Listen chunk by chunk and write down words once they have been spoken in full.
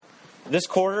This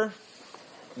quarter,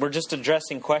 we're just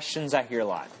addressing questions I hear a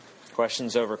lot.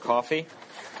 Questions over coffee.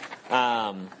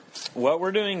 What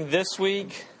we're doing this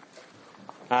week,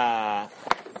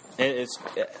 it's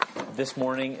this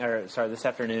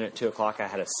afternoon at 2 o'clock, I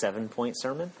had a 7-point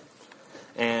sermon.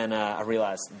 And I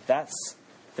realized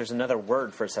there's another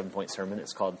word for a 7-point sermon.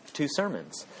 It's called 2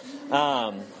 sermons.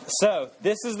 So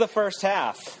this is the first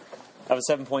half of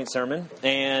a 7-point sermon.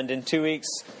 And in 2 weeks,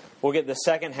 we'll get the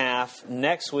second half.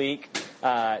 Next week,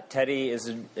 Teddy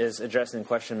is addressing the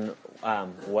question,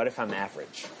 what if I'm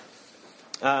average?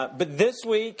 But this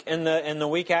week and the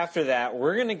week after that,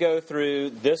 we're going to go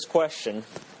through this question.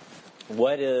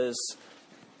 What does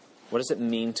it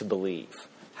mean to believe?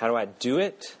 How do I do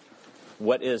it?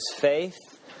 What is faith?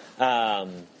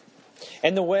 And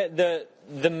the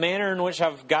manner in which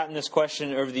I've gotten this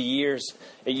question over the years,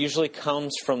 it usually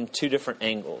comes from 2 different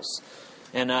angles.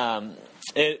 And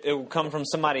it will come from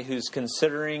somebody who's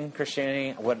considering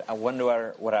Christianity. What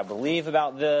I believe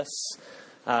about this.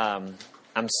 I'm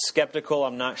skeptical.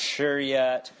 I'm not sure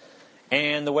yet.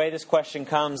 And the way this question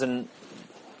comes, and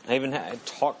I even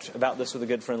talked about this with a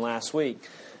good friend last week.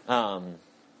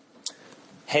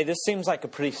 Hey, this seems like a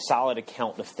pretty solid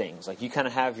account of things. Like you kind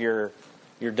of have your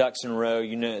ducks in a row.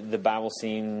 You know, the Bible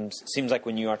seems like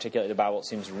when you articulate the Bible, it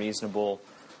seems reasonable.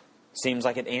 Seems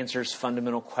like it answers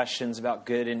fundamental questions about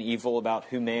good and evil, about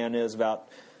who man is, about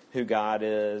who God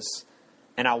is,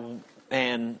 and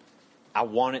I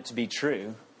want it to be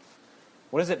true.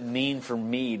 What does it mean for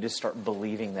me to start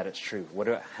believing that it's true?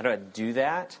 How do I do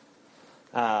that?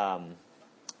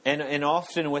 And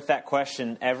often with that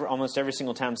question, almost every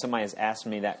single time somebody has asked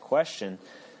me that question,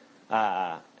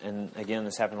 and again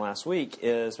this happened last week,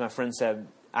 is my friend said,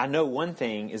 I know one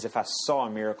thing is if I saw a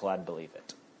miracle, I'd believe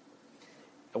it.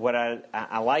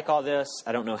 I like all this.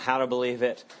 I don't know how to believe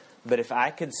it. But if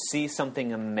I could see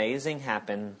something amazing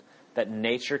happen that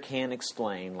nature can't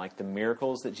explain, like the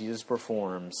miracles that Jesus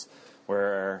performs,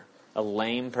 where a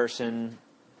lame person,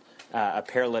 a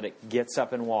paralytic gets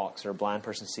up and walks, or a blind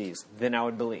person sees, then I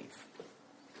would believe.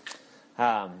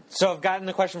 So I've gotten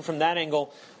the question from that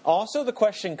angle. Also, the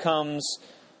question comes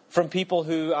from people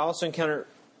who I also encounter,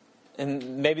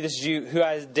 and maybe this is you, who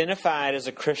identified as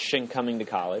a Christian coming to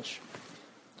college.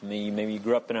 Maybe you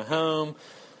grew up in a home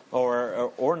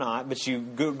or not, but you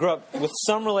grew up with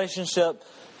some relationship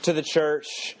to the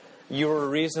church. You were a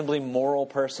reasonably moral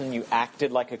person. You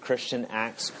acted like a Christian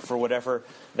acts, for whatever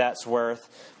that's worth.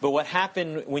 But what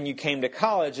happened when you came to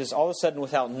college is all of a sudden,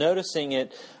 without noticing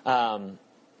it,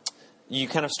 you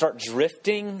kind of start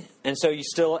drifting. And so you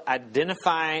still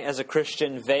identify as a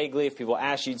Christian vaguely. If people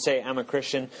ask you, you'd say, I'm a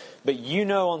Christian. But you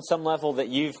know on some level that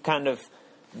you've kind of,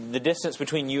 the distance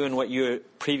between you and what you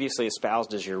previously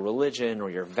espoused as your religion or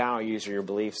your values or your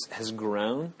beliefs has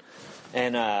grown.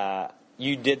 And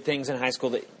you did things in high school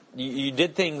that you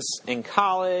did things in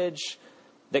college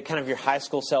that kind of your high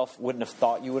school self wouldn't have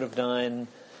thought you would have done.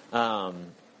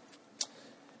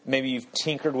 Maybe you've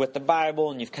tinkered with the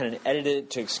Bible and you've kind of edited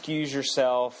it to excuse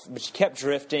yourself, but you kept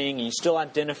drifting and you still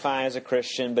identify as a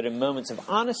Christian. But in moments of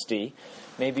honesty,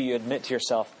 maybe you admit to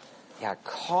yourself, yeah, I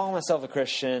call myself a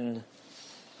Christian,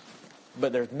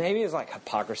 but there maybe is like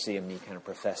hypocrisy in me kind of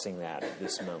professing that at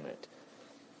this moment.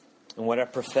 And what I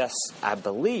profess, I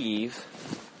believe,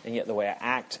 and yet the way I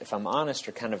act, if I'm honest,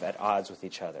 are kind of at odds with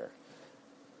each other.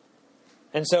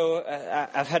 And so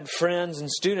I've had friends and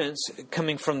students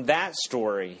coming from that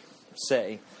story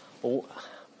say, well,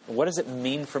 what does it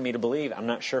mean for me to believe? I'm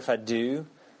not sure if I do.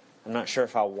 I'm not sure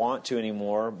if I want to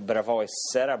anymore, but I've always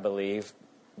said I believe.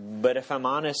 But if I'm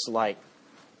honest, I'm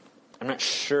not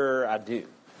sure I do.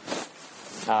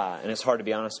 And it's hard to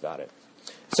be honest about it.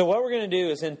 So what we're going to do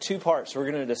is in 2 parts, we're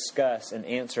going to discuss and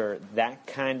answer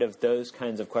those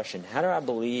kinds of questions. How do I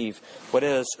believe? What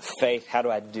is faith? How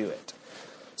do I do it?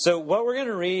 So what we're going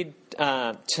to read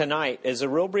tonight is a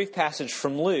real brief passage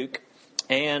from Luke,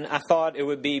 and I thought it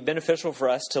would be beneficial for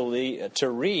us to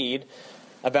read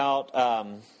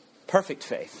about perfect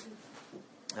faith,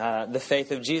 the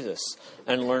faith of Jesus,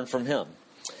 and learn from Him.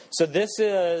 So this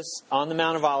is on the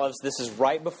Mount of Olives. This is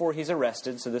right before He's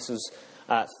arrested. So this is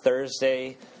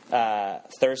Thursday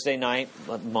night.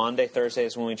 Maundy, Thursday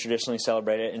is when we traditionally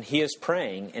celebrate it. And He is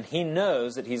praying, and He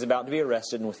knows that He's about to be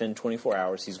arrested, and within 24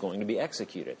 hours He's going to be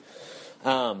executed.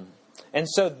 And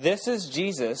so this is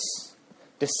Jesus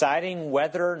deciding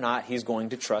whether or not He's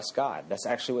going to trust God. That's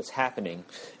actually what's happening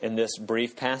in this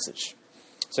brief passage.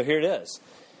 So here it is.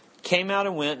 Came out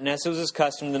and went, and as it was his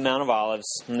custom, to the Mount of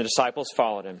Olives, and the disciples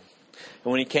followed Him.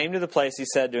 And when He came to the place, He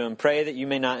said to him, pray that you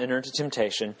may not enter into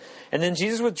temptation. And then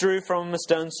Jesus withdrew from him a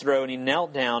stone's throw, and He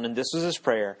knelt down, and this was His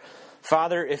prayer.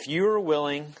 Father, if you are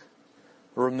willing,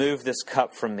 remove this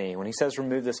cup from me. When he says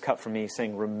remove this cup from me, he's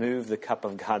saying remove the cup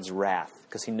of God's wrath,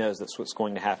 because he knows that's what's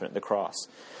going to happen at the cross.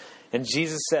 And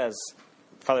Jesus says,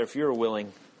 Father, if you are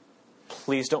willing,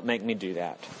 please don't make me do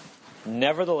that.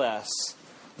 Nevertheless,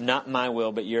 not my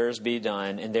will, but yours be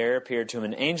done. And there appeared to him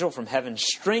an angel from heaven,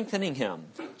 strengthening him.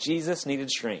 Jesus needed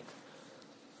strength.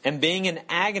 And being in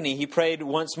agony, he prayed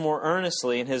once more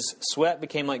earnestly, and his sweat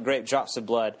became like great drops of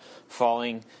blood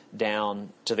falling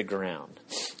down to the ground.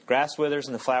 Grass withers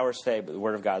and the flowers fade, but the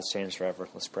word of God stands forever.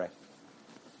 Let's pray.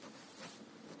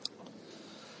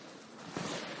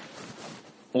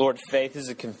 Lord, faith is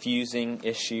a confusing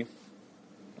issue.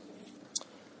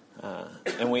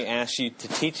 And we ask you to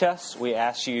teach us. We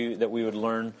ask you that we would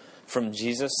learn from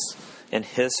Jesus and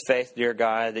his faith, dear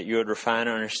God, that you would refine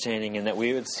our understanding, and that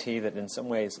we would see that in some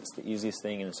ways it's the easiest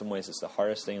thing and in some ways it's the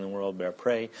hardest thing in the world. But I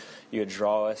pray you would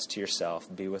draw us to yourself.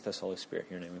 Be with us, Holy Spirit.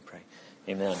 In your name we pray.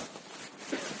 Amen.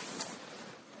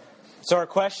 So our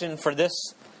question for the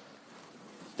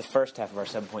first half of our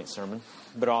 7-point sermon,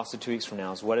 but also 2 weeks from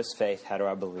now, is what is faith? How do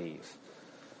I believe?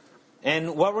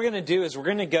 And what we're going to do is we're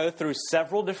going to go through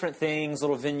several different things,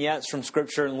 little vignettes from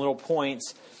Scripture and little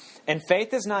points. And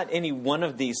faith is not any one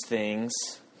of these things,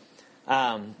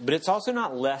 but it's also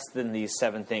not less than these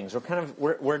 7 things.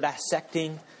 We're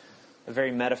dissecting a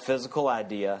very metaphysical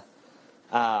idea.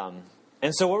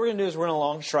 And so what we're going to do is we're going to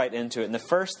launch right into it. And the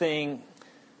first thing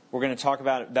we're going to talk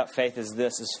about faith is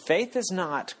this, is faith is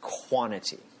not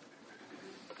quantity.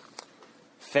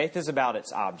 Faith is about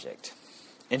its object.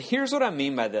 And here's what I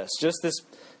mean by this. Just this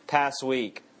past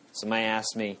week, somebody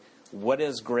asked me, what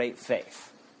is great faith?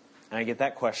 And I get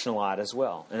that question a lot as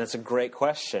well. And it's a great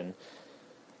question.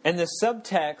 And the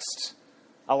subtext,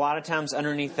 a lot of times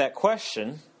underneath that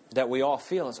question that we all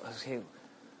feel is, okay,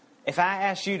 if I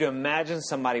asked you to imagine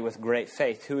somebody with great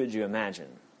faith, who would you imagine?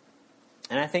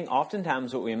 And I think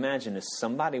oftentimes what we imagine is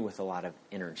somebody with a lot of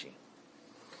energy,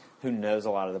 who knows a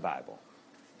lot of the Bible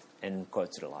and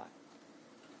quotes it a lot.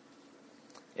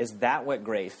 Is that what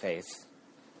great faith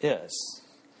is?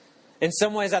 In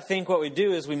some ways, I think what we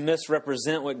do is we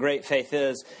misrepresent what great faith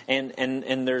is, and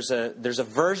there's a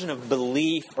version of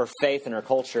belief or faith in our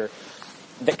culture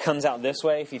that comes out this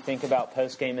way. If you think about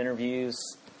post-game interviews,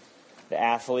 the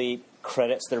athlete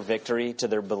credits their victory to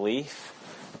their belief,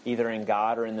 either in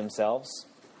God or in themselves.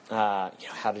 How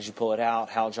did you pull it out?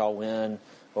 How did y'all win?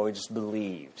 Well, we just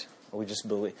believed.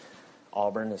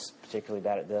 Auburn is particularly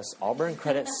bad at this. Auburn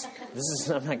credits,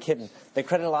 I'm not kidding, they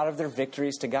credit a lot of their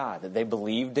victories to God, that they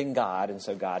believed in God, and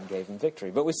so God gave them victory.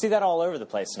 But we see that all over the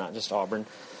place, not just Auburn.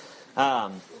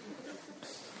 And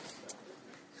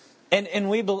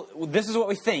this is what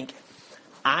we think.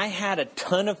 I had a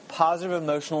ton of positive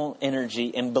emotional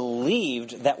energy and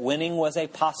believed that winning was a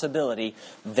possibility,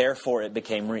 therefore it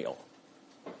became real.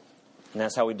 And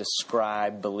that's how we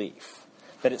describe belief.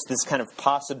 That it's this kind of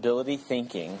possibility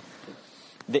thinking.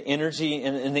 The energy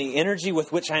and the energy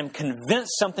with which I am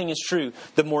convinced something is true,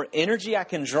 the more energy I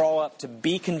can draw up to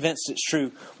be convinced it's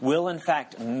true, will in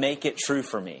fact make it true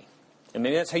for me. And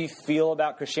maybe that's how you feel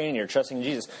about Christianity or trusting in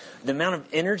Jesus. The amount of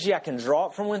energy I can draw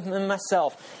up from within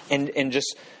myself and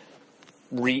just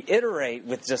reiterate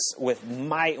with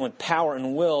might and with power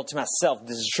and will to myself,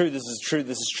 this is true, this is true,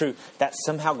 this is true. That's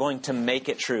somehow going to make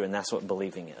it true, and that's what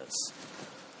believing is.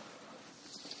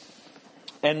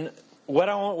 And what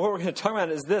we're going to talk about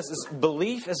is this: is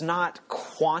belief is not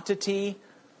quantity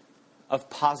of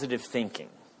positive thinking.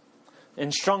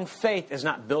 And strong faith is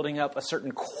not building up a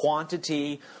certain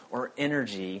quantity or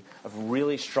energy of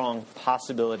really strong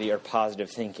possibility or positive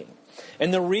thinking.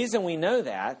 And the reason we know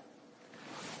that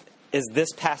is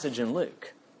this passage in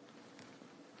Luke.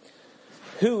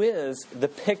 Who is the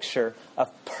picture of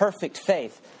perfect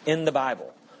faith in the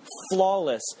Bible?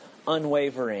 Flawless,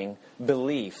 unwavering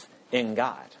belief in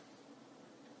God.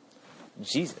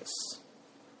 Jesus.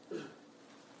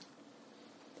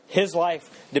 His life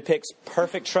depicts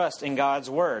perfect trust in God's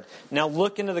Word. Now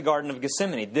look into the Garden of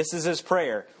Gethsemane. This is his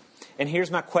prayer. And here's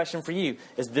my question for you.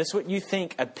 Is this what you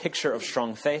think a picture of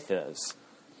strong faith is?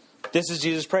 This is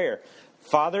Jesus' prayer.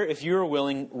 Father, if you are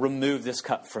willing, remove this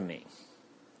cup from me.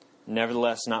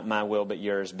 Nevertheless, not my will, but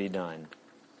yours be done.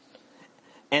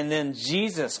 And then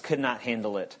Jesus could not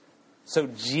handle it. So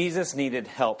Jesus needed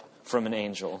help from an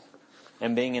angel.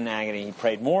 And being in agony, he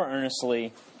prayed more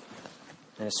earnestly,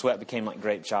 and his sweat became like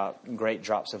great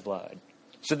drops of blood.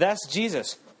 So that's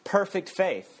Jesus. Perfect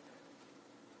faith.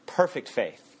 Perfect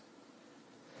faith.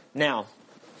 Now,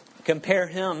 compare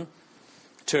him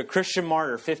to a Christian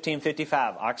martyr,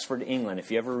 1555, Oxford, England.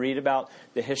 If you ever read about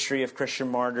the history of Christian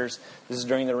martyrs, this is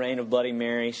during the reign of Bloody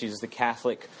Mary. She's the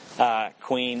Catholic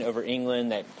queen over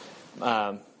England that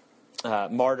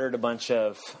martyred a bunch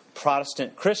of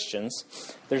Protestant Christians.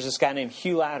 There's this guy named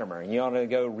Hugh Latimer, and you ought to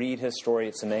go read his story.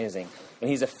 It's amazing. And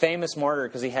he's a famous martyr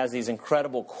because he has these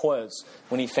incredible quotes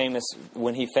when he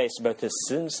faced both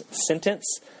his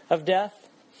sentence of death,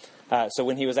 so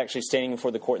when he was actually standing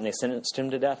before the court and they sentenced him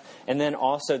to death, and then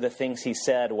also the things he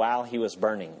said while he was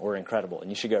burning were incredible, and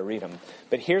you should go read them.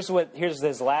 But here's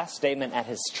his last statement at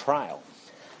his trial.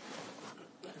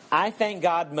 I thank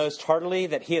God most heartily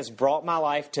that He has brought my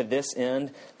life to this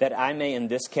end, that I may in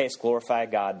this case glorify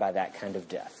God by that kind of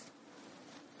death.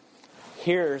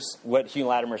 Here's what Hugh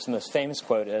Latimer's most famous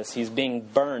quote is. He's being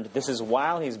burned. This is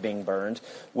while he's being burned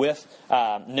with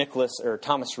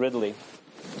Thomas Ridley,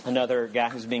 another guy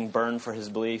who's being burned for his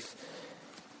belief.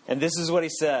 And this is what he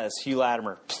says, Hugh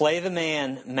Latimer. Play the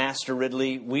man, Master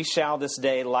Ridley. We shall this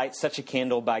day light such a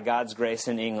candle by God's grace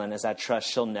in England as I trust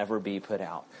shall never be put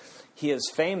out. He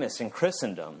is famous in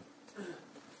Christendom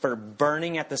for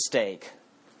burning at the stake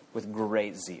with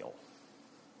great zeal.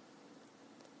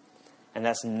 And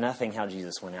that's nothing how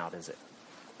Jesus went out, is it?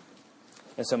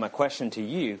 And so my question to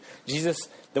you,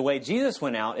 the way Jesus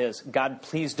went out is, God,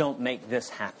 please don't make this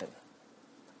happen.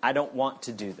 I don't want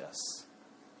to do this.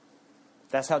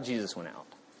 That's how Jesus went out.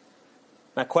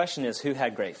 My question is, who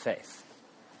had great faith?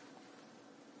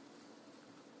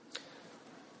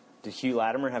 Did Hugh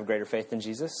Latimer have greater faith than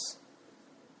Jesus?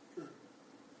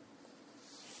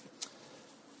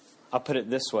 I'll put it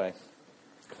this way.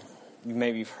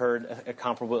 Maybe you've heard a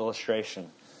comparable illustration.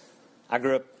 I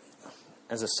grew up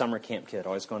as a summer camp kid,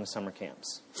 always going to summer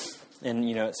camps. And,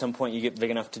 at some point you get big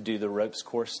enough to do the ropes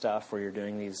course stuff where you're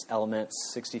doing these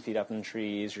elements 60 feet up in the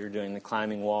trees, you're doing the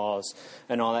climbing walls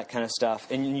and all that kind of stuff.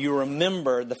 And you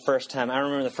remember the first time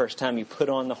you put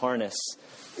on the harness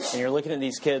and you're looking at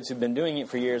these kids who've been doing it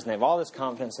for years and they have all this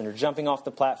confidence and they're jumping off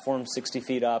the platform 60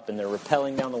 feet up and they're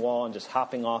rappelling down the wall and just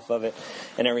hopping off of it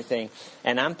and everything.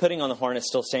 And I'm putting on the harness,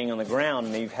 still staying on the ground,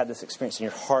 and you've had this experience and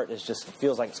your heart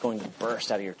feels like it's going to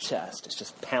burst out of your chest. It's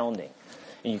just pounding.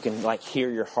 And you can hear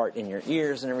your heart in your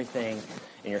ears and everything.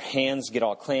 And your hands get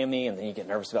all clammy. And then you get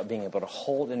nervous about being able to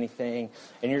hold anything.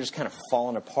 And you're just kind of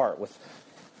falling apart with,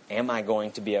 am I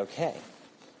going to be okay?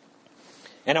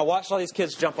 And I watched all these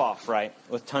kids jump off, right?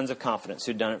 With tons of confidence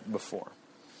who'd done it before.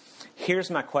 Here's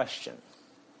my question.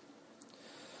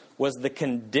 Was the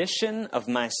condition of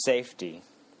my safety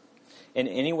in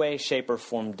any way, shape, or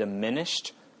form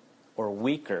diminished or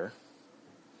weaker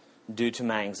due to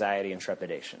my anxiety and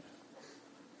trepidation?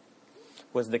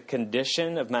 Was the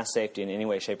condition of my safety in any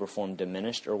way, shape, or form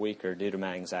diminished or weaker due to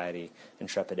my anxiety and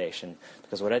trepidation?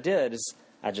 Because what I did is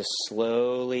I just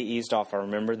slowly eased off. I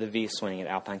remember the V-swing at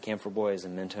Alpine Camp for Boys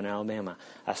in Mentone, Alabama.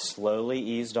 I slowly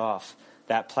eased off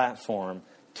that platform,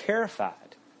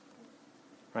 terrified,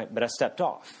 right? But I stepped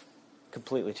off,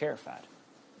 completely terrified.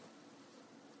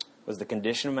 Was the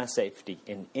condition of my safety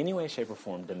in any way, shape, or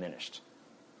form diminished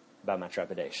by my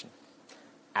trepidation?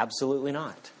 Absolutely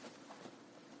not.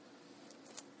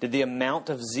 Did the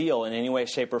amount of zeal in any way,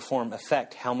 shape, or form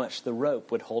affect how much the rope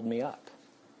would hold me up?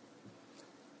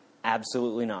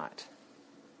 Absolutely not.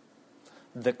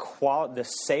 The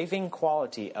saving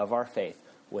quality of our faith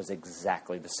was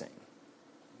exactly the same.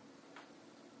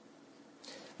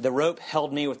 The rope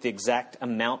held me with the exact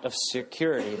amount of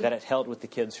security that it held with the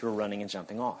kids who were running and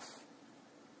jumping off.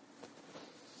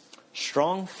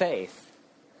 Strong faith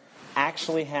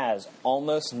actually has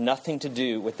almost nothing to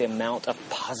do with the amount of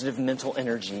positive mental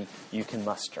energy you can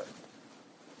muster.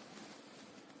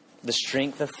 The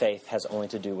strength of faith has only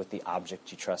to do with the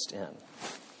object you trust in.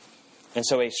 And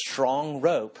so a strong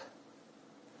rope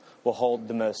will hold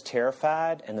the most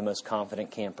terrified and the most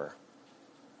confident camper.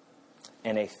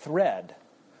 And a thread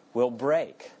will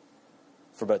break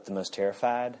for both the most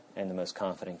terrified and the most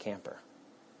confident camper.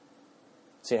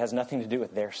 See, it has nothing to do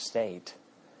with their state.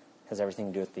 It has everything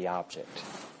to do with the object.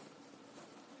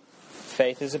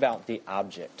 Faith is about the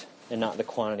object and not the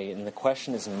quantity. And the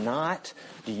question is not,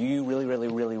 do you really, really,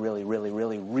 really, really, really,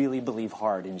 really, really believe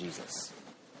hard in Jesus?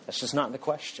 That's just not the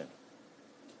question.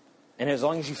 And as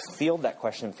long as you field that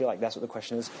question and feel like that's what the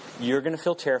question is, you're going to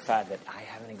feel terrified that I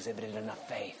haven't exhibited enough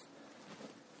faith.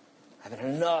 I haven't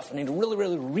enough. I need to really,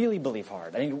 really, really believe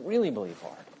hard. I need to really believe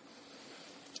hard.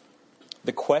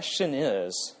 The question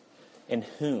is, in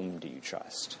whom do you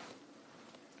trust?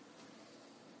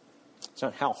 It's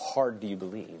not how hard do you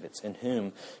believe. It's in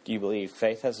whom do you believe.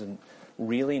 Faith has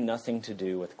really nothing to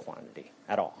do with quantity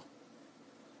at all.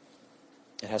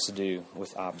 It has to do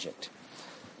with object.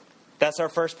 That's our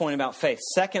first point about faith.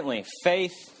 Secondly,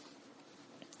 faith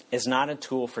is not a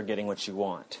tool for getting what you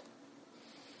want.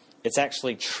 It's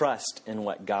actually trust in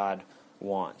what God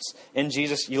wants. In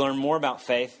Jesus, you learn more about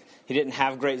faith. He didn't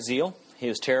have great zeal. He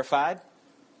was terrified.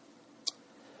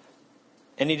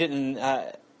 And he didn't,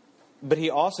 but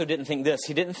he also didn't think this.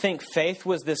 He didn't think faith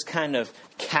was this kind of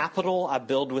capital I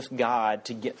build with God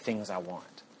to get things I want.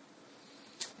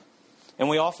 And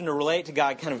we often relate to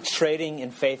God kind of trading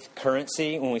in faith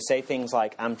currency when we say things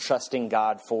like, I'm trusting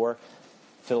God for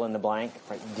fill in the blank,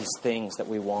 right? These things that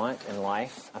we want in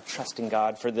life. I'm trusting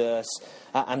God for this.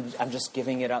 I'm just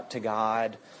giving it up to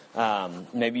God.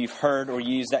 Maybe you've heard or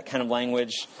used that kind of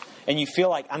language. And you feel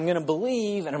like I'm going to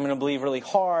believe, and I'm going to believe really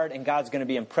hard, and God's going to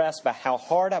be impressed by how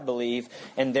hard I believe,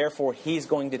 and therefore He's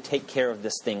going to take care of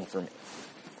this thing for me.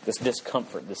 This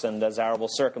discomfort, this undesirable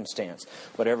circumstance,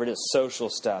 whatever it is, social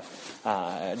stuff,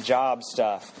 job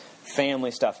stuff,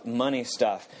 family stuff, money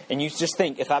stuff. And you just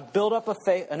think, if I build up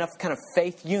enough kind of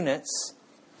faith units,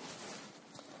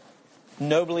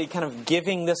 nobly kind of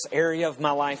giving this area of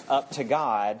my life up to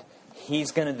God, He's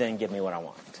going to then give me what I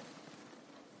want.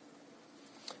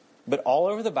 But all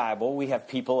over the Bible, we have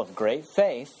people of great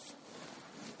faith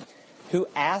who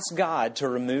ask God to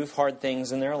remove hard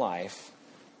things in their life.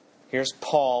 Here's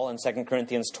Paul in 2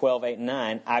 Corinthians 12, 8, and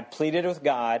 9. I pleaded with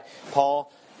God.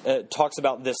 Paul talks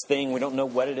about this thing. We don't know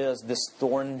what it is, this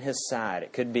thorn in his side.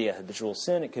 It could be a habitual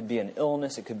sin. It could be an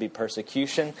illness. It could be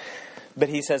persecution. But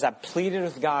he says, I pleaded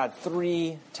with God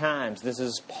 3 times. This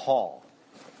is Paul.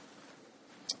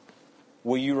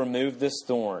 Will you remove this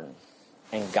thorn?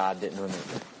 And God didn't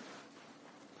remove it.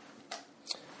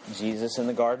 Jesus in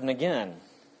the garden again.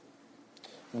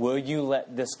 Will you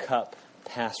let this cup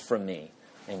pass from me?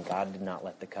 And God did not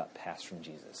let the cup pass from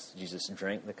Jesus. Jesus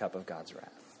drank the cup of God's wrath.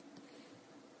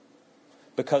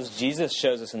 Because Jesus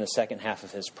shows us in the second half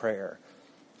of his prayer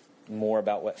more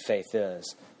about what faith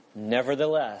is.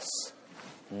 Nevertheless,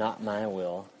 not my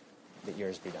will, but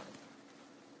yours be done.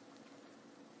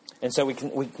 And so we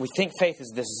think faith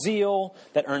is this zeal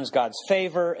that earns God's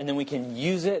favor, and then we can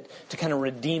use it to kind of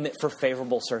redeem it for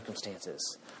favorable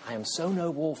circumstances. I am so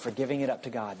noble for giving it up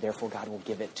to God, therefore God will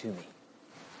give it to me.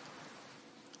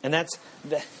 And this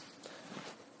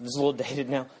is a little dated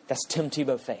now. That's Tim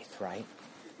Tebow faith, right?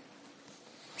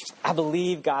 I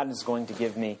believe God is going to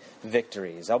give me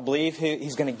victories. I believe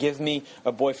He's going to give me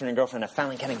a boyfriend and girlfriend. I've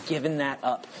finally kind of given that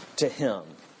up to Him.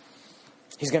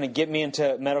 He's going to get me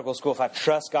into medical school. If I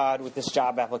trust God with this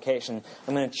job application,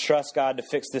 I'm going to trust God to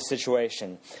fix this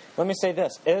situation. Let me say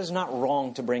this. It is not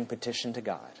wrong to bring petition to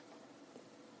God.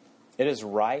 It is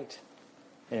right,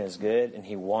 and it is good, and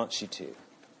He wants you to.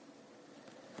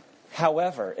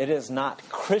 However, it is not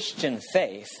Christian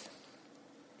faith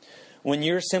when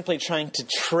you're simply trying to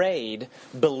trade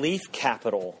belief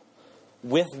capital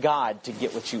with God to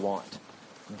get what you want.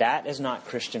 That is not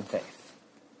Christian faith.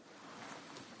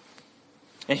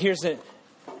 And here's an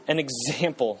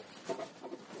example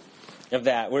of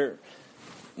that.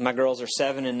 My girls are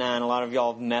 7 and 9. A lot of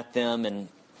y'all have met them, and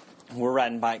we're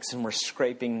riding bikes and we're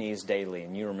scraping knees daily.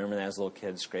 And you remember that as little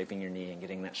kids, scraping your knee and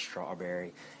getting that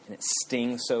strawberry. And it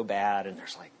stings so bad, and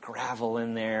there's like gravel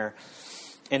in there.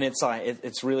 And it's like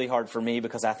it's really hard for me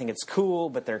because I think it's cool,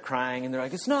 but they're crying and they're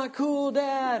like, it's not cool,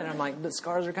 Dad. And I'm like, the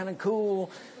scars are kind of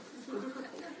cool.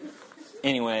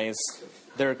 Anyways,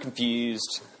 they're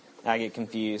confused. I get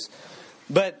confused.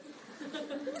 But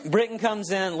Britton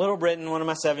comes in, little Britton, one of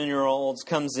my 7-year-olds,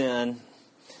 comes in,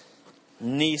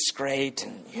 knee scraped,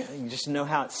 and you just know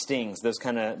how it stings, those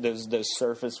kind of those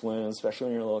surface wounds, especially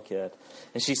when you're a little kid.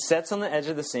 And she sits on the edge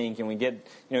of the sink, and we get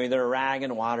either a rag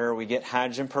and water, or we get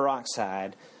hydrogen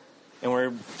peroxide, and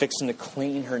we're fixing to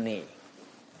clean her knee.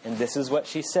 And this is what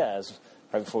she says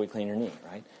right before we clean her knee,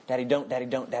 right? Daddy, don't, Daddy,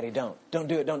 don't, Daddy, don't. Don't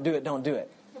do it, don't do it, don't do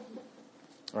it.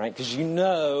 Right? Because you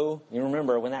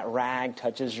remember when that rag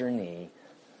touches your knee,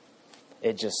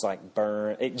 it just like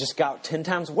burned. It just got 10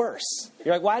 times worse.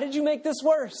 You're like, why did you make this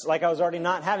worse? Like I was already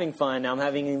not having fun. Now I'm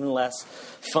having even less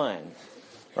fun.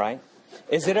 Right?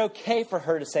 Is it okay for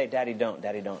her to say, Daddy, don't,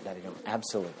 Daddy, don't, Daddy, don't?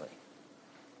 Absolutely.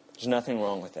 There's nothing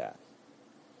wrong with that.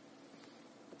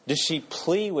 Does she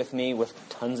plea with me with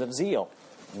tons of zeal?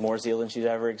 More zeal than she's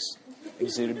ever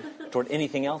exuded toward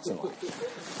anything else in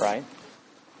life. Right?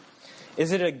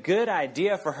 Is it a good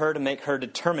idea for her to make her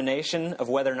determination of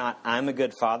whether or not I'm a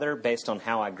good father based on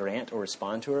how I grant or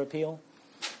respond to her appeal?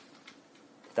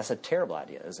 That's a terrible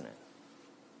idea, isn't it?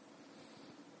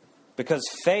 Because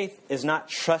faith is not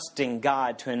trusting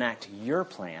God to enact your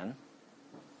plan.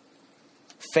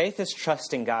 Faith is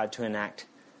trusting God to enact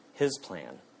His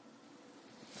plan.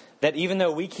 That even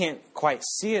though we can't quite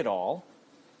see it all,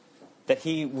 that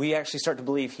we actually start to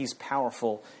believe He's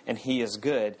powerful and He is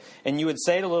good. And you would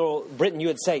say to little Britton, you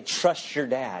would say, trust your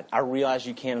dad. I realize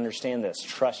you can't understand this.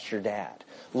 Trust your dad.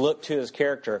 look to His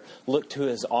character, look to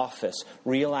His office,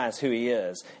 realize who He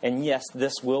is. And yes,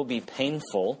 this will be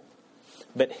painful,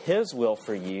 but His will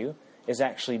for you is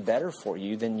actually better for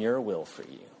you than your will for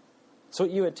you. So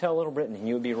what you would tell little Brittany,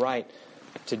 you would be right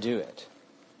to do it.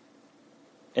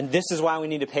 And this is why we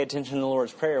need to pay attention to the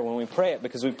Lord's Prayer when we pray it,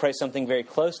 because we pray something very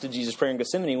close to Jesus' prayer in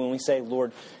Gethsemane when we say,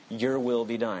 Lord, your will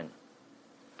be done.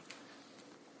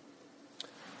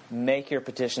 Make your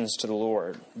petitions to the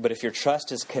Lord. But if your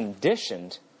trust is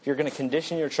conditioned, if you're going to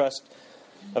condition your trust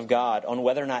of God on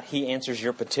whether or not He answers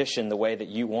your petition the way that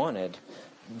you wanted,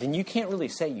 then you can't really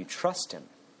say you trust Him.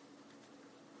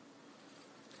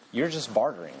 You're just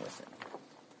bartering with Him.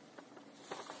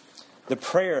 The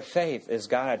prayer of faith is,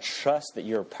 God, I trust that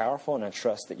you're powerful and I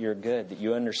trust that you're good, that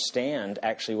you understand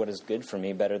actually what is good for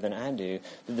me better than I do,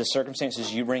 that the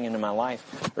circumstances you bring into my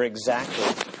life are exactly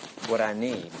what I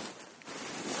need.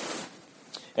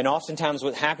 And oftentimes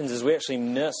what happens is we actually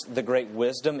miss the great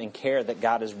wisdom and care that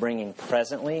God is bringing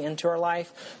presently into our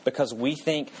life because we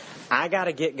think, I got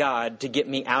to get God to get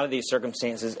me out of these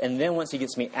circumstances. And then once He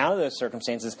gets me out of those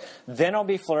circumstances, then I'll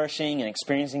be flourishing and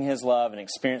experiencing His love and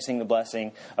experiencing the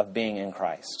blessing of being in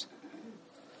Christ.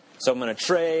 So I'm going to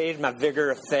trade my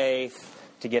vigor of faith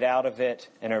to get out of it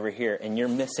and over here. And you're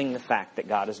missing the fact that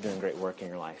God is doing great work in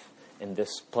your life in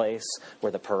this place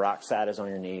where the peroxide is on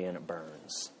your knee and it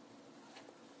burns.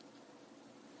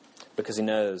 Because He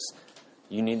knows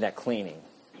you need that cleaning,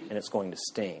 and it's going to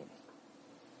sting.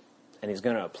 And He's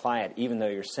going to apply it even though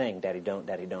you're saying, Daddy, don't,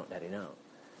 Daddy, don't, Daddy, don't.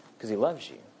 Because He loves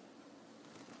you.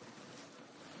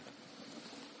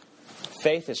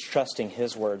 Faith is trusting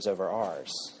His words over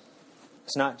ours.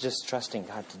 It's not just trusting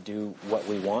God to do what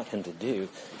we want Him to do.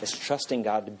 It's trusting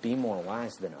God to be more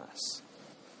wise than us.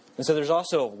 And so there's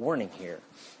also a warning here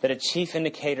that a chief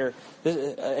indicator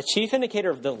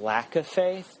of the lack of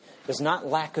faith is not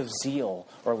lack of zeal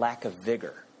or lack of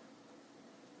vigor.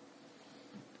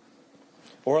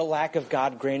 Or a lack of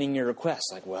God granting your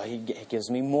requests. Like, well, He gives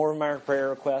me more of my prayer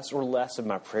requests or less of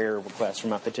my prayer requests or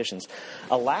my petitions.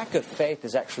 A lack of faith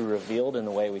is actually revealed in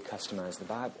the way we customize the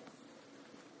Bible.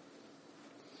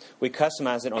 We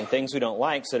customize it on things we don't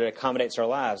like so that it accommodates our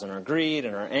lives, on our greed,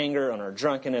 on our anger, on our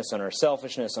drunkenness, on our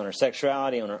selfishness, on our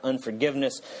sexuality, on our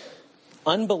unforgiveness.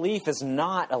 Unbelief is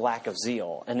not a lack of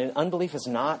zeal, and unbelief is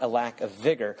not a lack of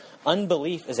vigor.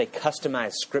 Unbelief is a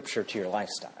customized scripture to your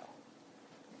lifestyle.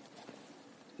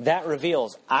 That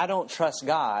reveals, I don't trust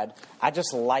God, I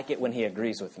just like it when He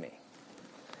agrees with me.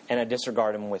 And I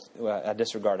disregard Him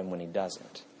when He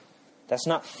doesn't. That's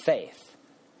not faith.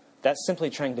 That's simply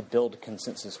trying to build a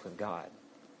consensus with God.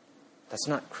 That's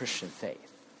not Christian faith.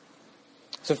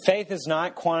 So faith is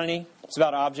not quantity, it's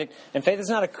about object. And faith is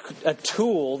not a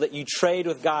tool that you trade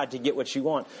with God to get what you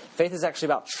want. Faith is actually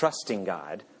about trusting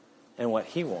God and what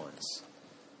He wants.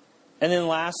 And then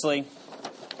lastly,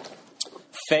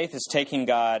 faith is taking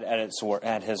God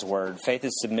at His word. Faith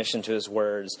is submission to His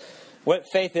words. What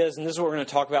faith is, and this is what we're going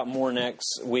to talk about more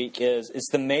next week, is it's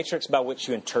the matrix by which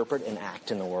you interpret and act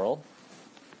in the world.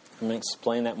 I'm going to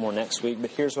explain that more next week,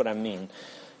 but here's what I mean.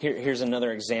 Here's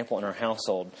another example in our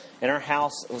household. In our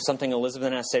house, something Elizabeth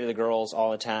and I say to the girls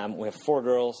all the time. We have 4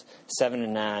 girls, 7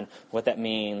 and 9. What that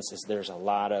means is there's a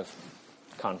lot of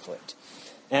conflict.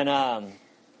 And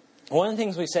one of the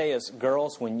things we say is,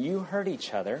 girls, when you hurt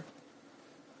each other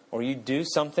or you do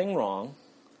something wrong,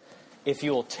 if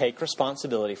you will take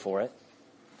responsibility for it,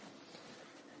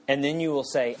 and then you will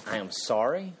say, I am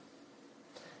sorry,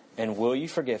 and will you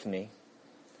forgive me?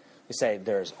 We say,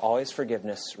 there is always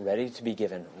forgiveness ready to be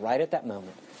given right at that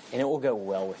moment, and it will go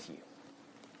well with you.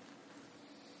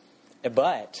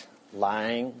 But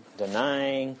lying,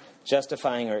 denying,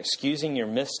 justifying, or excusing your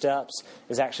missteps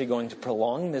is actually going to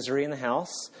prolong misery in the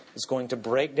house. It's going to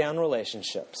break down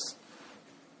relationships.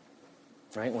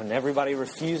 Right? When everybody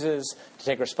refuses to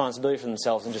take responsibility for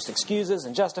themselves and just excuses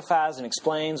and justifies and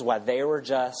explains why they were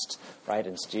just, right,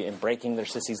 and breaking their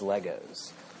sissy's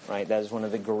Legos. Right? That is one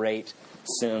of the great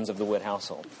sins of the Wood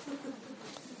household.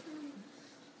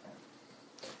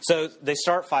 So they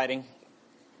start fighting,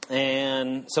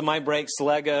 and somebody breaks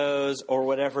Legos or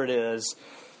whatever it is,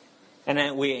 and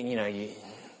then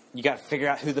you got to figure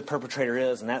out who the perpetrator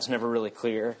is, and that's never really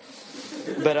clear.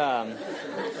 But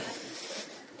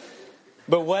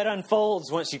what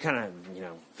unfolds once you kind of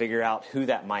figure out who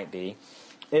that might be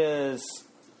is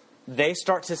they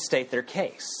start to state their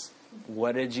case.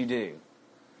 What did you do?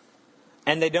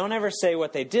 And they don't ever say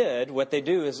what they did. What they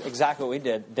do is exactly what we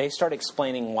did. They start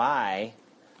explaining why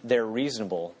they're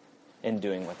reasonable in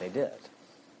doing what they did.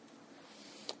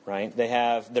 Right? They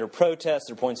have their protests,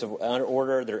 their points of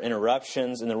order, their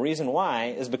interruptions. And the reason why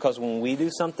is because when we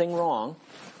do something wrong,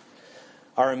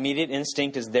 Our immediate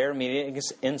instinct is their immediate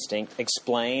instinct.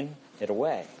 Explain it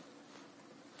away.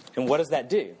 And what does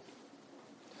that do?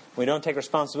 We don't take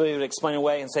responsibility to explain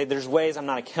away and say, there's ways I'm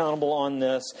not accountable on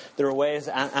this. There are ways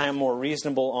I am more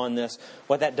reasonable on this.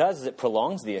 What that does is it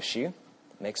prolongs the issue,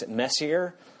 makes it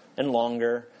messier and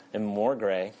longer and more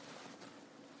gray.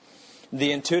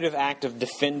 The intuitive act of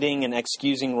defending and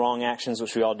excusing wrong actions,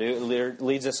 which we all do,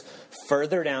 leads us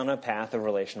further down a path of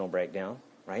relational breakdown.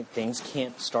 Right? Things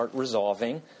can't start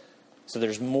resolving, so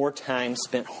there's more time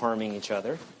spent harming each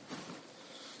other.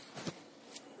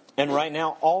 And right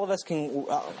now, all of us can,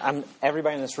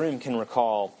 everybody in this room can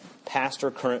recall past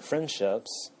or current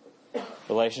friendships,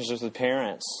 relationships with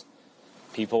parents,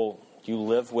 people you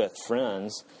live with,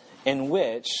 friends, in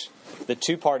which the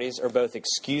two parties are both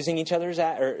excusing each other's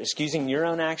or excusing your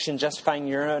own action, justifying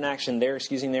your own action. They're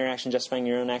excusing their action, justifying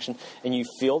your own action, and you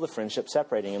feel the friendship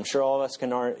separating. I'm sure all of us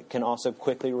can also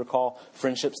quickly recall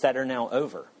friendships that are now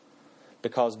over,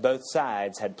 because both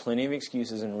sides had plenty of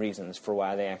excuses and reasons for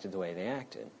why they acted the way they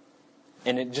acted,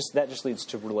 and that just leads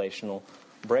to relational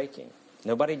breaking.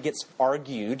 Nobody gets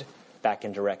argued back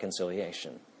into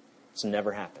reconciliation. It's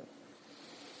never happened.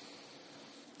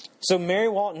 So Mary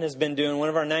Walton has been doing, one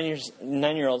of our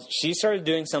 9-year-olds, she started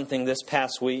doing something this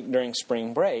past week during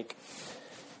spring break.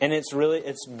 And it's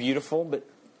beautiful, but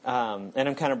and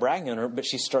I'm kind of bragging on her, but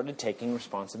she started taking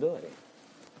responsibility.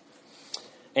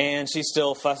 And she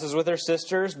still fusses with her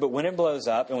sisters, but when it blows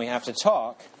up and we have to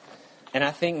talk, and I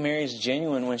think Mary's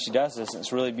genuine when she does this, and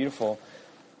it's really beautiful.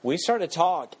 We start to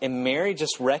talk, and Mary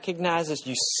just recognizes,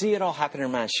 you see it all happen in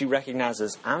her mind. She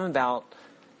recognizes, I'm about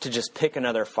to just pick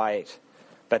another fight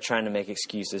by trying to make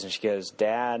excuses. And she goes,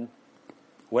 Dad,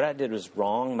 what I did was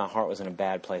wrong. My heart was in a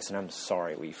bad place, and I'm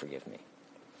sorry. Will you forgive me?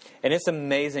 And it's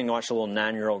amazing to watch a little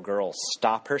 9-year-old girl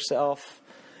stop herself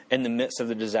in the midst of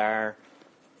the desire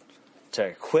to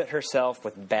acquit herself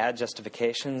with bad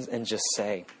justifications and just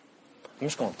say, I'm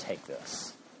just going to take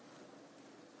this.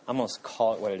 I'm going to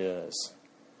call it what it is.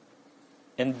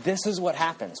 And this is what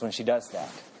happens when she does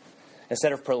that.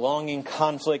 Instead of prolonging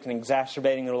conflict and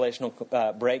exacerbating the relational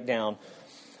breakdown,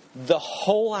 the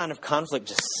whole line of conflict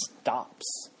just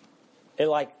stops. It's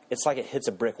like it hits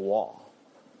a brick wall.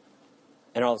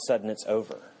 And all of a sudden it's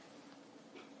over.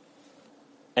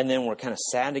 And then we're kind of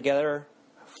sad together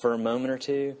for a moment or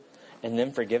two. And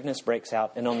then forgiveness breaks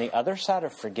out. And on the other side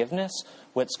of forgiveness,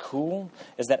 what's cool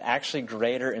is that actually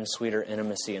greater and sweeter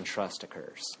intimacy and trust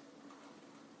occurs.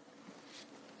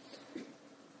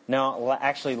 Now,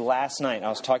 actually, last night I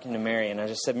was talking to Mary, and I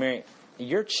just said, Mary,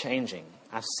 you're changing.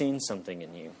 I've seen something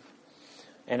in you.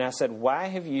 And I said, why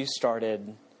have you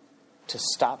started to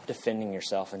stop defending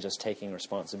yourself and just taking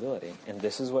responsibility? And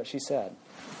this is what she said.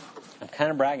 I'm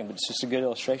kind of bragging, but it's just a good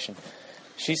illustration.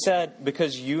 She said,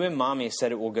 because you and Mommy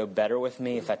said it will go better with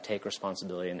me if I take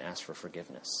responsibility and ask for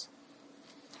forgiveness.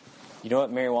 You know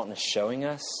what Mary Walton is showing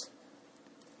us?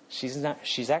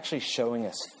 She's actually showing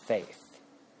us faith.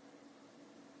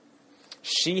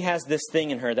 She has this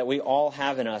thing in her that we all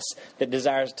have in us that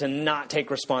desires to not take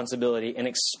responsibility and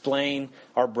explain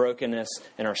our brokenness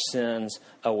and our sins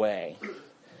away.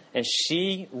 And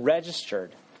she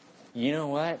registered, you know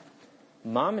what?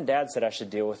 Mom and Dad said I should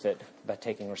deal with it by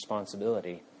taking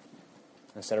responsibility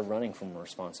instead of running from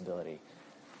responsibility.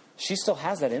 She still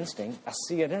has that instinct. I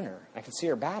see it in her. I can see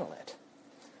her battle it.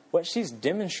 What she's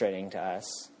demonstrating to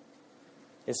us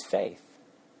is faith.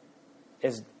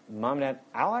 Is, Mom and Dad,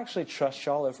 I'll actually trust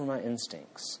y'all over my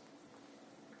instincts.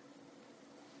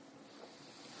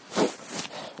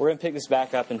 We're going to pick this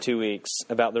back up in 2 weeks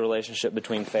about the relationship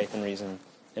between faith and reason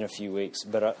in a few weeks.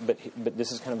 But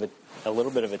this is kind of a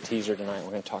little bit of a teaser tonight.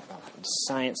 We're going to talk about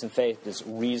science and faith, this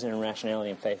reason and rationality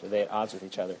and faith, are they at odds with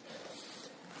each other?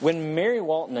 When Mary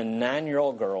Walton, a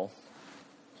 9-year-old girl,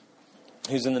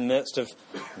 who's in the midst of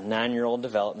 9-year-old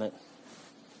development,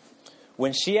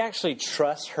 when she actually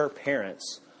trusts her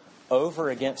parents over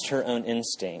against her own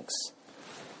instincts,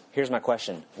 here's my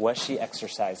question. Was she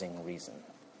exercising reason?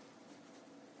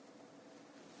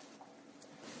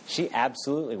 She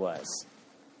absolutely was.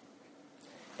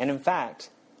 And in fact,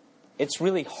 it's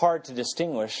really hard to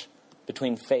distinguish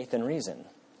between faith and reason.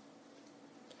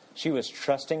 She was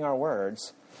trusting our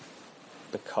words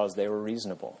because they were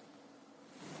reasonable.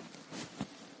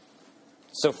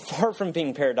 So far from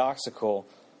being paradoxical,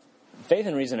 faith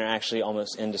and reason are actually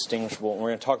almost indistinguishable. And we're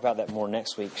going to talk about that more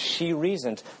next week. She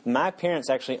reasoned, my parents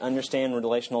actually understand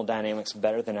relational dynamics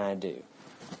better than I do.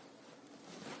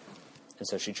 And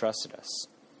so she trusted us.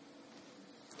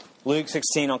 Luke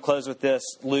 16, I'll close with this.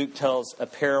 Luke tells a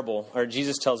parable, or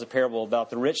Jesus tells a parable about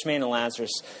the rich man and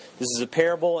Lazarus. This is a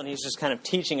parable, and he's just kind of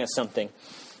teaching us something.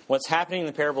 What's happening in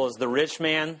the parable is the rich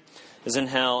man is in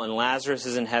hell and Lazarus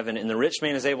is in heaven, and the rich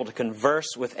man is able to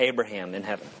converse with Abraham in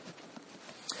heaven.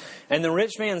 And the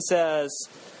rich man says,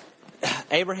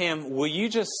 Abraham, will you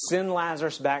just send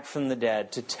Lazarus back from the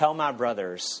dead to tell my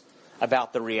brothers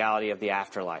about the reality of the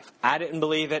afterlife? I didn't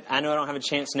believe it. I know I don't have a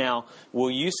chance now. Will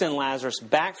you send Lazarus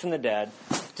back from the dead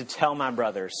to tell my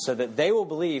brothers so that they will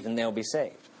believe and they'll be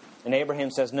saved? And Abraham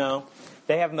says, no,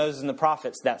 they have Moses and the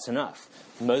prophets. That's enough.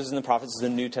 Moses and the prophets is the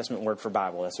New Testament word for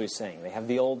Bible. That's what he's saying. They have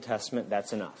the Old Testament.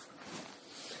 That's enough.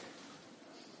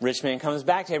 Rich man comes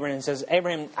back to Abraham and says,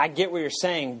 Abraham, I get what you're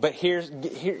saying, but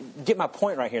get my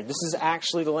point right here. This is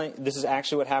actually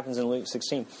what happens in Luke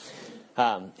 16.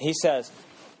 He says,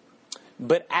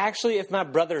 but actually, if my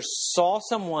brothers saw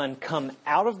someone come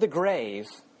out of the grave,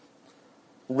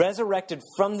 resurrected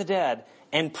from the dead,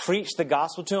 and preached the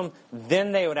gospel to them,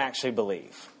 then they would actually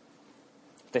believe.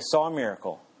 If they saw a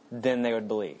miracle, then they would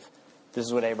believe. This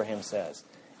is what Abraham says.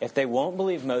 If they won't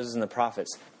believe Moses and the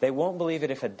prophets, they won't believe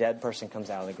it if a dead person comes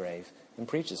out of the grave and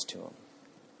preaches to them.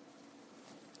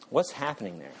 What's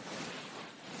happening there?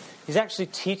 He's actually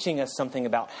teaching us something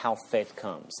about how faith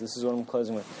comes. This is what I'm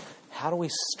closing with. How do we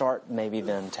start maybe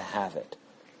then to have it?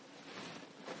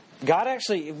 God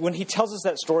actually, when he tells us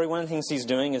that story, one of the things he's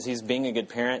doing is he's being a good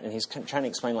parent, and he's trying to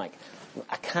explain, like,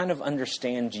 I kind of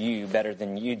understand you better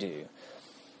than you do.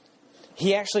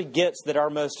 He actually gets that our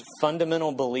most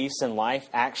fundamental beliefs in life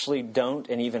actually don't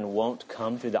and even won't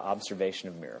come through the observation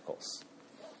of miracles.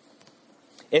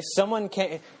 If someone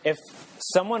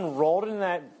rolled in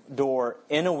that door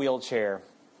in a wheelchair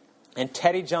and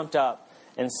Teddy jumped up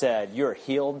and said, you're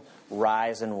healed,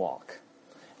 rise and walk.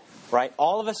 Right?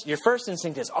 All of us, your first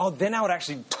instinct is, then I would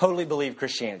actually totally believe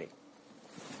Christianity.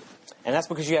 And that's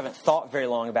because you haven't thought very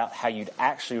long about how you'd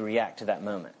actually react to that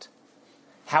moment.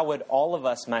 How would all of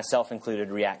us, myself included,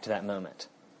 react to that moment?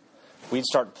 We'd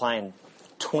start applying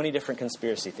 20 different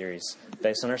conspiracy theories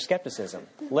based on our skepticism.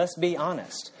 Let's be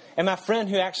honest. And my friend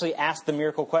who actually asked the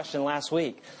miracle question last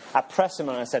week, I pressed him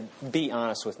and I said, be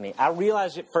honest with me. I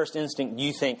realized at first instinct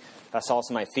you think if I saw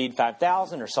somebody feed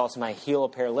 5,000 or saw somebody heal a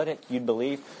paralytic, you'd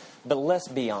believe. But let's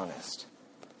be honest.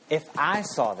 If I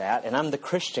saw that and I'm the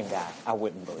Christian guy, I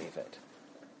wouldn't believe it.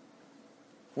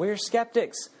 We're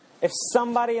skeptics. If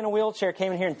somebody in a wheelchair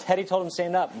came in here and Teddy told him to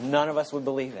stand up, none of us would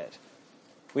believe it.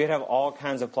 We'd have all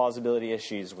kinds of plausibility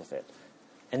issues with it.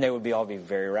 And they would all be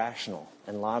very rational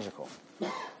and logical.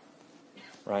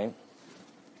 Right?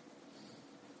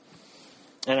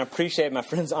 And I appreciate my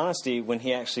friend's honesty when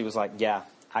he actually was like, yeah,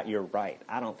 you're right.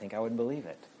 I don't think I would believe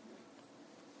it.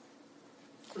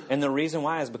 And the reason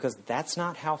why is because that's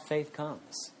not how faith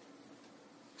comes.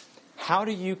 How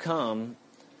do you come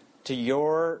to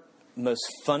your most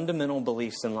fundamental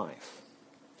beliefs in life?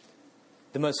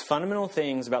 The most fundamental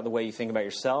things about the way you think about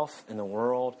yourself and the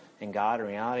world and God and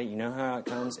reality, you know how it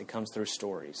comes? It comes through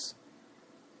stories.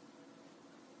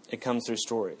 It comes through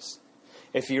stories.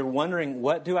 If you're wondering,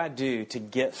 what do I do to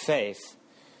get faith?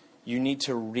 You need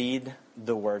to read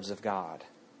the words of God.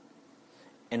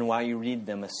 And while you read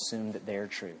them, assume that they are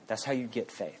true. That's how you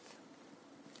get faith.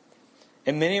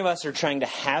 And many of us are trying to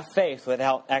have faith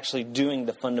without actually doing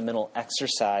the fundamental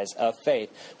exercise of faith,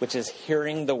 which is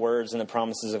hearing the words and the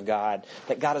promises of God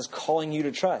that God is calling you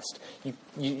to trust. You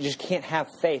just can't have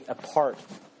faith apart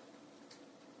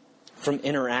from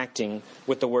interacting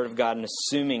with the Word of God and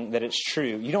assuming that it's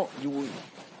true. You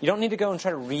don't need to go and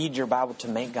try to read your Bible to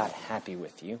make God happy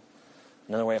with you.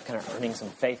 Another way of kind of earning some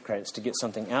faith credits to get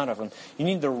something out of them. You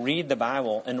need to read the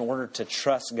Bible in order to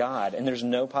trust God. And there's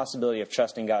no possibility of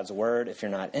trusting God's Word if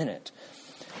you're not in it.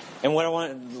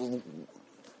 And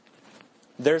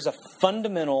there's a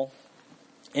fundamental,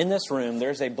 in this room,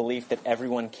 there's a belief that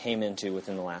everyone came into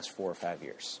within the last 4 or 5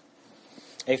 years.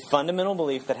 A fundamental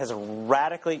belief that has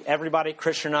everybody,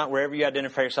 Christian or not, wherever you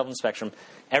identify yourself in the spectrum,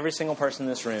 every single person in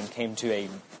this room came to a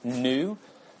new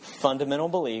fundamental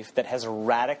belief that has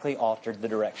radically altered the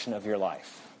direction of your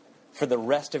life for the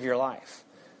rest of your life.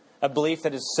 A belief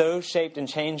that has so shaped and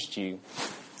changed you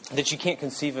that you can't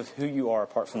conceive of who you are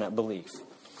apart from that belief.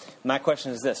 My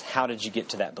question is this: how did you get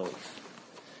to that belief?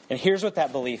 And here's what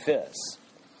that belief is.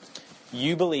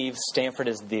 You believe Stanford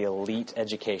is the elite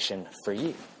education for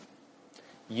you.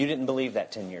 You didn't believe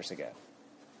that 10 years ago.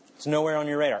 It's nowhere on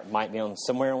your radar. It might be on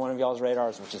somewhere on one of y'all's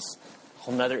radars, which is a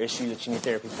whole other issue that you need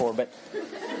therapy for. But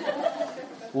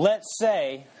let's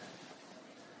say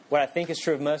what I think is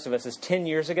true of most of us is 10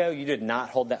 years ago, you did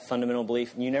not hold that fundamental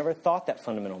belief, and you never thought that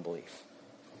fundamental belief.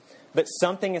 But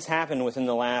something has happened within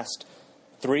the last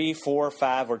 3, 4,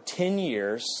 5, or 10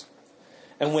 years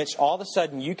in which all of a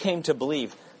sudden you came to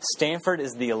believe Stanford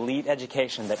is the elite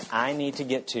education that I need to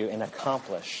get to and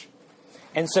accomplish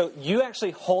And so you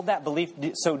actually hold that belief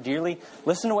so dearly.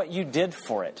 Listen to what you did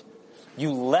for it.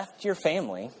 You left your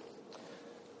family,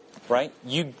 right?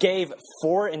 You gave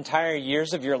 4 entire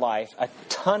years of your life, a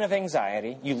ton of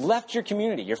anxiety. You left your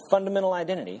community, your fundamental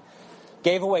identity.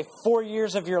 Gave away 4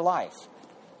 years of your life.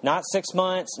 Not 6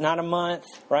 months, not a month,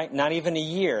 right? Not even a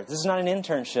year. This is not an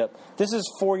internship. This is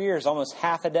 4 years, almost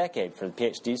half a decade for the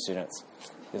PhD students.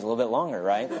 It's a little bit longer,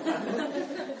 right?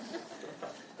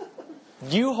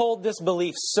 You hold this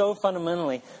belief so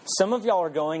fundamentally. Some of y'all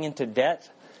are going into debt,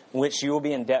 which you will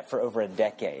be in debt for over a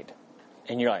decade.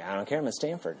 And you're like, I don't care, I'm at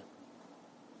Stanford.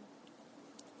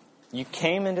 You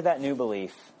came into that new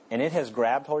belief, and it has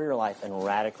grabbed hold of your life and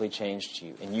radically changed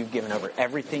you. And you've given over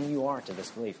everything you are to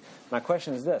this belief. My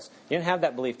question is this. You didn't have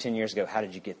that belief 10 years ago. How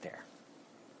did you get there?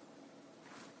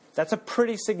 That's a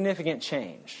pretty significant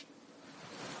change.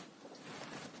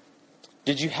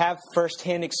 Did you have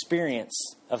firsthand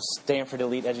experience of Stanford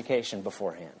elite education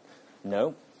beforehand?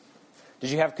 Nope. Did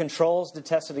you have controls to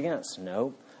test it against?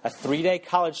 Nope. A 3-day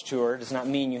college tour does not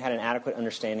mean you had an adequate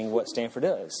understanding of what Stanford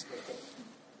is.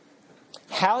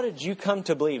 How did you come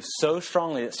to believe so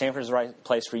strongly that Stanford is the right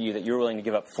place for you that you're willing to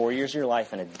give up 4 years of your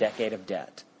life and a decade of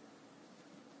debt?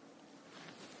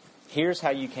 Here's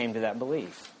how you came to that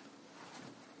belief.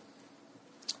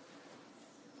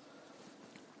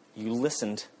 You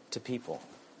listened to people.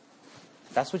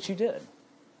 That's what you did.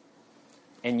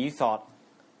 And you thought,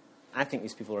 I think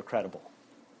these people are credible.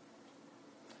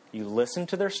 You listened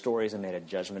to their stories and made a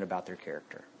judgment about their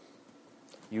character.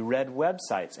 You read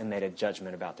websites and made a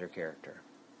judgment about their character.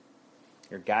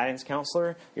 Your guidance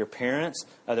counselor, your parents,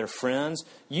 other friends,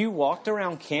 you walked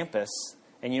around campus,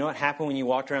 and you know what happened when you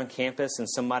walked around campus and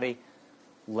somebody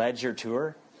led your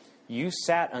tour? You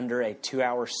sat under a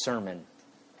 2-hour sermon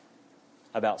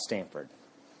about Stanford.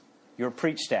 You were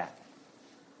preached at.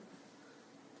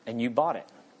 And you bought it.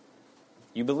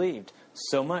 You believed.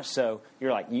 So much so,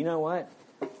 you're like, you know what?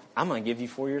 I'm going to give you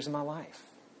 4 years of my life.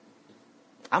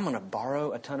 I'm going to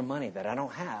borrow a ton of money that I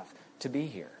don't have to be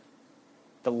here.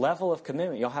 The level of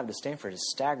commitment you'll have to Stanford is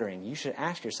staggering. You should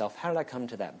ask yourself, how did I come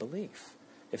to that belief?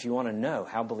 If you want to know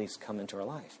how beliefs come into our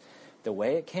life. The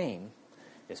way it came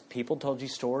is people told you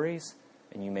stories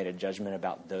and you made a judgment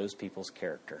about those people's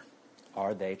character.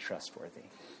 Are they trustworthy?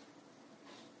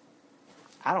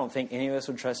 I don't think any of us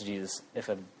would trust Jesus if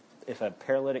a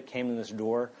paralytic came in this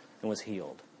door and was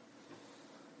healed.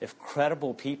 If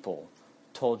credible people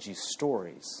told you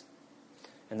stories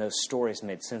and those stories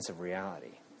made sense of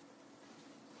reality.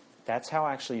 That's how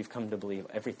actually you've come to believe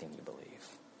everything you believe.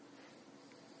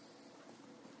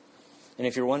 And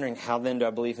if you're wondering, how then do I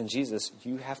believe in Jesus?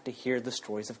 You have to hear the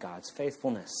stories of God's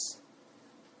faithfulness.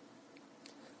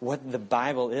 What the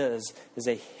Bible is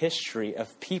a history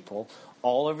of people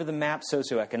all over the map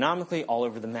socioeconomically, all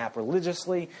over the map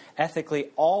religiously, ethically,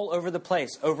 all over the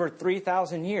place, over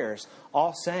 3,000 years,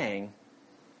 all saying,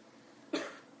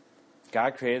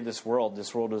 God created this world.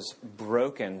 This world was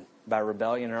broken by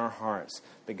rebellion in our hearts.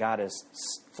 But God is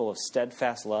full of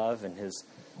steadfast love, and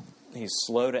He's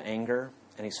slow to anger,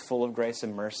 and He's full of grace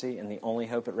and mercy. And the only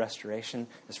hope at restoration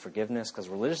is forgiveness, because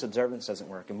religious observance doesn't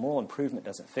work, and moral improvement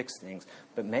doesn't fix things.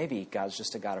 But maybe God's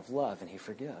just a God of love, and He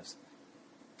forgives.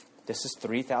 This is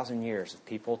 3,000 years of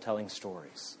people telling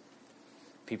stories.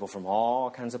 People from all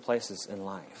kinds of places in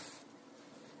life.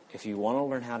 If you want to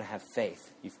learn how to have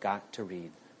faith, you've got to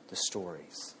read the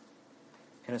stories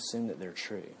and assume that they're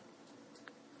true.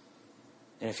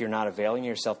 And if you're not availing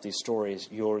yourself these stories,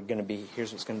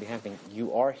 here's what's going to be happening.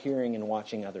 You are hearing and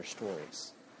watching other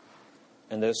stories.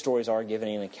 And those stories are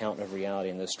giving an account of reality,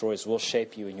 and those stories will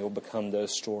shape you, and you'll become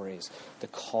those stories. The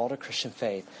call to Christian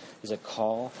faith is a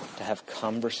call to have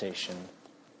conversation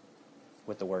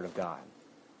with the Word of God.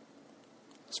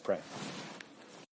 Let's pray.